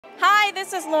Hi,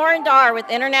 this is Lauren Darr with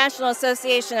International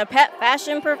Association of Pet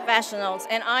Fashion Professionals,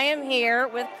 and I am here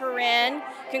with Karine.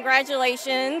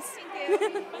 Congratulations.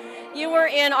 You were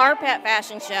in our pet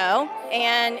fashion show,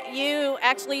 and you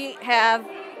actually have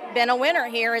been a winner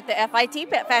here at the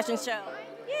FIT Pet Fashion Show.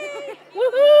 Yay!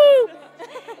 Woohoo!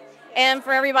 And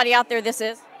for everybody out there, this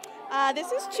is?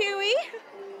 This is Chewy,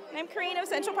 and I'm Karine of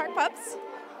Central Park Pups.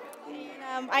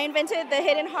 And, I invented the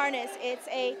hidden harness. It's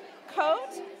a coat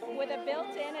with a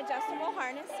built-in adjustable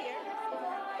harness here,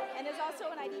 and there's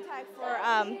also an ID tag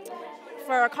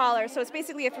for a collar. So it's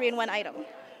basically a 3-in-1 item.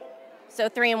 So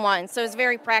 3-in-1. So it's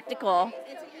very practical.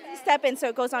 It's an easy step in, so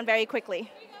it goes on very quickly.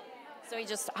 So he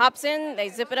just hops in, they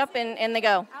zip it up, and they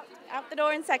go. Out the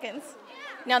door in seconds.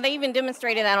 Now, they even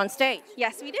demonstrated that on stage.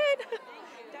 Yes, we did.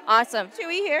 Awesome.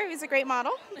 Chewy here, who's a great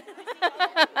model.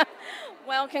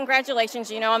 Well,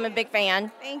 congratulations. You know I'm a big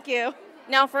fan. Thank you.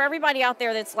 Now, for everybody out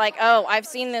there that's like, oh, I've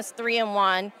seen this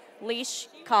 3-in-1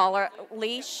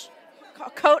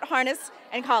 Coat, harness,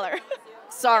 and collar.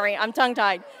 Sorry, I'm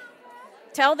tongue-tied.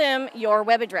 Tell them your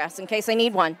web address in case they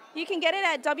need one. You can get it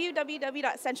at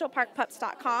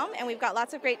www.centralparkpups.com, and we've got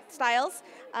lots of great styles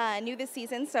new this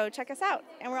season, so check us out.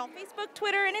 And we're on Facebook,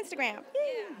 Twitter, and Instagram.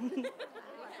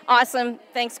 Awesome.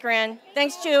 Thanks, Karine.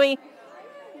 Thanks, Chewy.